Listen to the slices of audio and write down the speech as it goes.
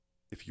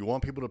If you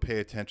want people to pay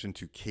attention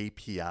to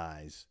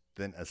KPIs,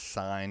 then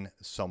assign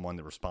someone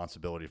the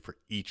responsibility for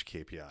each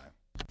KPI.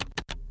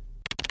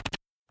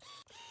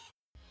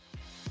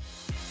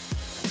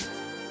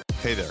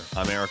 Hey there,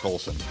 I'm Eric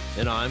Olson.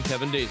 And I'm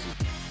Kevin Daisy.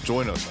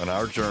 Join us on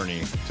our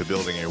journey to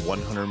building a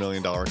 $100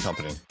 million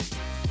company.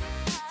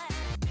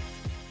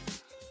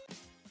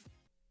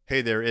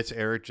 Hey there, it's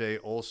Eric J.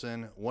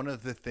 Olson. One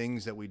of the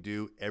things that we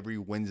do every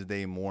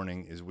Wednesday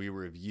morning is we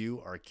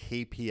review our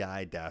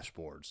KPI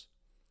dashboards.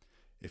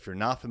 If you're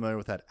not familiar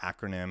with that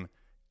acronym,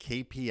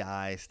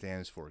 KPI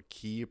stands for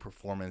Key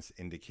Performance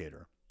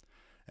Indicator.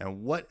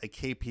 And what a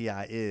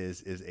KPI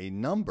is a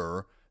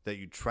number that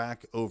you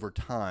track over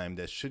time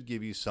that should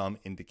give you some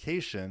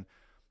indication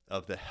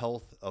of the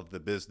health of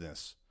the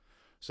business.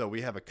 So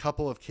we have a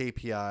couple of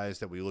KPIs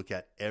that we look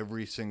at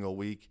every single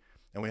week,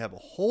 and we have a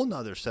whole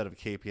nother set of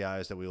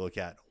KPIs that we look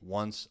at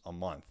once a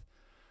month.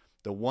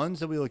 The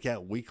ones that we look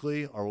at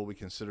weekly are what we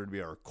consider to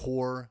be our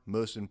core,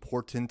 most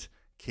important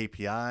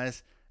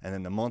KPIs, and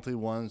then the monthly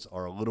ones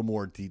are a little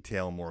more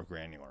detailed, more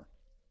granular.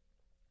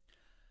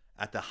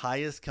 At the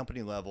highest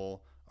company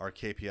level, our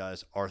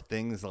KPIs are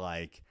things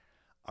like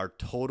our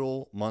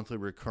total monthly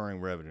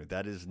recurring revenue.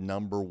 That is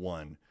number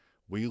one.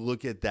 We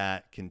look at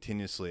that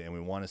continuously, and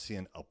we want to see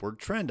an upward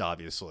trend,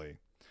 obviously.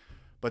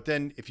 But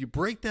then if you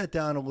break that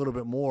down a little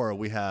bit more,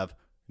 we have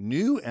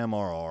new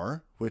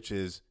MRR, which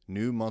is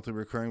new monthly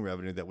recurring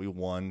revenue that we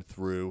won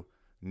through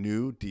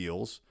new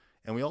deals.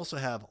 And we also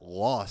have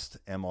lost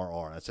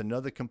MRR. That's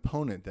another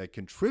component that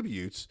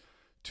contributes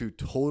to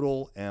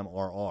total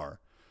MRR.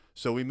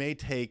 So we may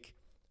take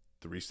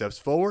 3 steps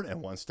forward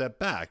and 1 step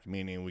back,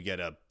 meaning we get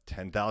a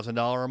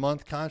 $10,000 a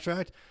month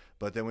contract,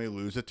 but then we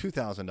lose a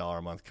 $2,000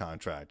 a month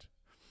contract.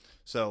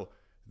 So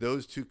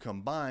those two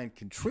combined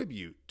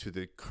contribute to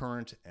the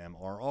current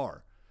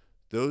MRR.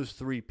 Those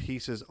 3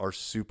 pieces are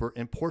super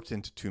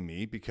important to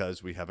me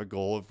because we have a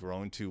goal of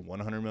growing to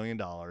 $100 million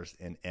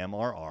in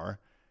MRR.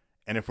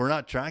 And if we're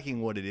not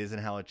tracking what it is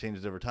and how it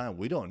changes over time,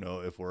 we don't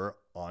know if we're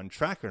on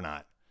track or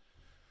not.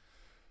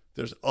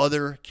 There's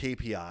other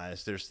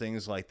KPIs. There's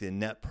things like the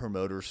Net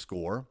Promoter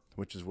Score,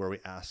 which is where we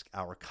ask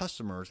our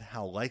customers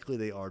how likely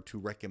they are to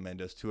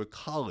recommend us to a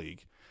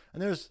colleague.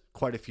 And there's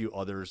quite a few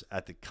others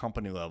at the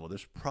company level.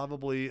 There's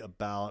probably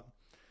about,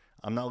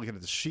 I'm not looking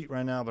at the sheet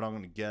right now, but I'm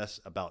going to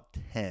guess about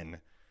 10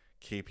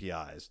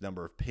 KPIs.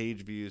 Number of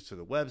page views to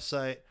the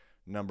website,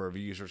 number of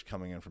users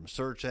coming in from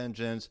search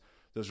engines.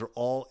 Those are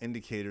all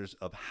indicators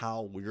of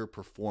how we're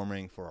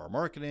performing for our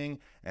marketing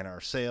and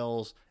our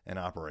sales and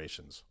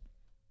operations.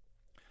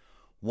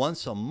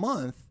 Once a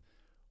month,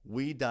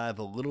 we dive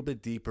a little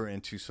bit deeper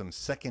into some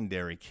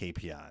secondary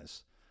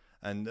KPIs.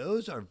 And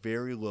those are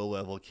very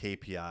low-level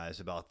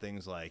KPIs about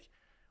things like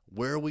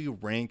where we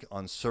rank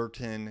on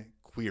certain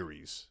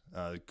queries,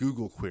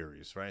 Google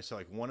queries, right? So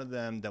like one of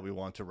them that we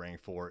want to rank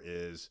for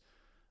is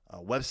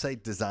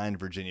website design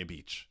Virginia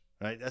Beach.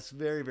 Right? That's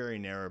very, very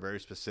narrow,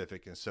 very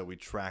specific. And so we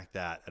track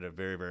that at a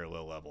very, very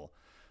low level.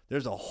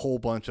 There's a whole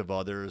bunch of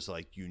others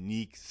like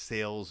unique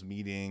sales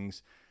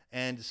meetings.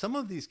 And some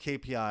of these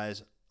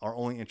KPIs are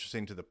only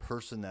interesting to the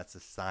person that's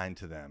assigned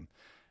to them.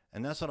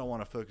 And that's what I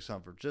want to focus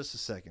on for just a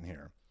second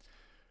here.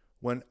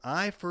 When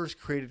I first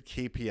created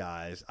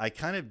KPIs, I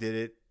kind of did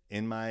it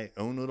in my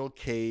own little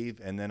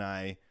cave. And then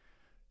I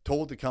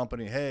told the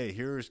company, hey,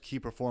 here's key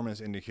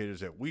performance indicators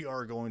that we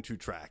are going to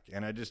track.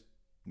 And I just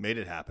made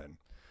it happen.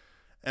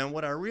 And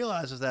what I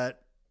realized is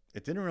that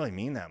it didn't really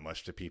mean that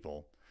much to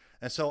people.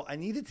 And so I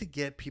needed to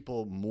get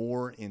people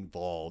more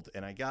involved.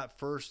 And I got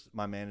first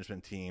my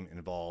management team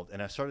involved,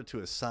 and I started to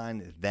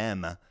assign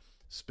them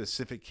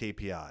specific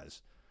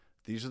KPIs.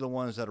 These are the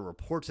ones that are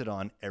reported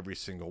on every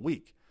single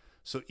week.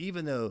 So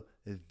even though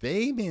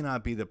they may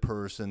not be the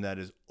person that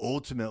is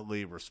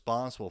ultimately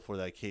responsible for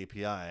that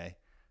KPI,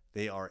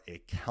 they are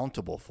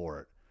accountable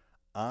for it.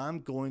 I'm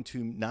going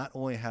to not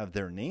only have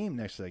their name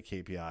next to that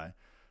KPI,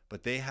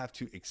 but they have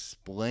to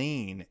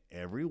explain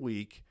every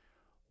week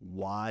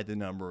why the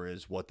number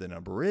is what the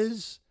number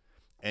is,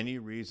 any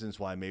reasons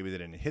why maybe they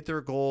didn't hit their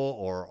goal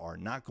or are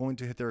not going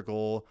to hit their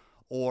goal,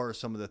 or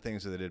some of the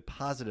things that they did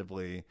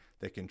positively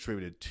that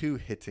contributed to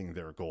hitting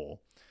their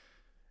goal.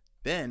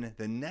 Then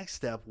the next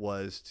step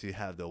was to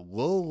have the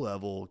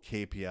low-level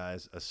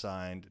KPIs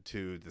assigned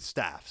to the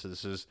staff. So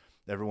this is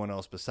everyone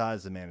else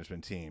besides the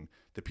management team,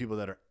 the people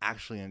that are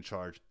actually in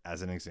charge,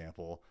 as an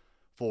example,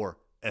 for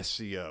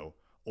SEO,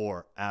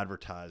 or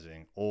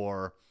advertising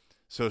or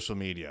social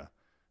media,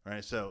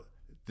 right? So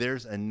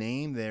there's a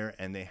name there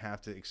and they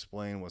have to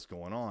explain what's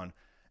going on.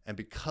 And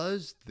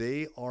because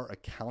they are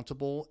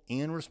accountable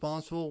and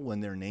responsible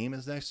when their name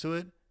is next to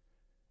it,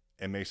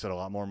 it makes it a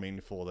lot more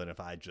meaningful than if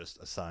I just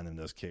assign them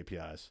those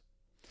KPIs.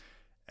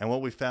 And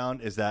what we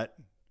found is that,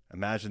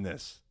 imagine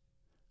this,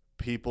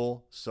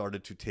 people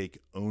started to take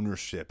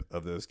ownership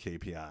of those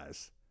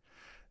KPIs.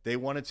 They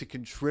wanted to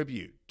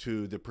contribute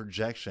to the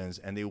projections,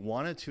 and they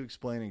wanted to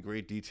explain in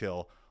great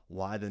detail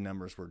why the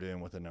numbers were doing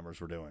what the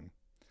numbers were doing.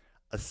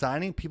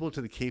 Assigning people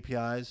to the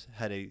KPIs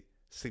had a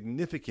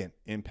significant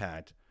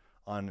impact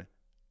on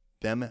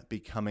them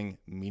becoming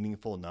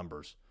meaningful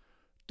numbers.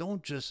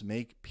 don't just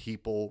make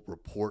people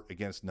report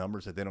against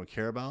numbers that they don't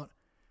care about.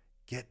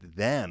 Get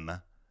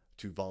them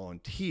to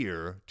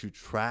volunteer to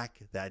track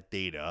that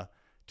data,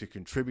 to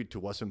contribute to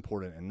what's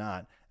important and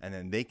not, and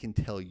then they can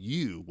tell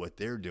you what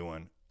they're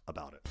doing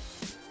about it.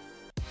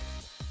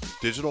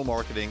 Digital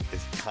marketing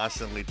is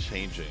constantly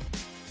changing.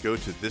 Go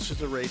to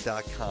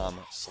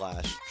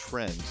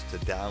thisisarray.com/trends to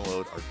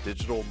download our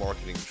digital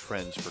marketing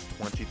trends for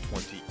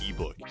 2020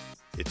 ebook.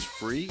 It's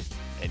free,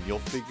 and you'll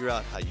figure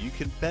out how you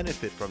can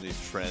benefit from these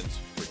trends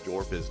for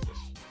your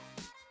business.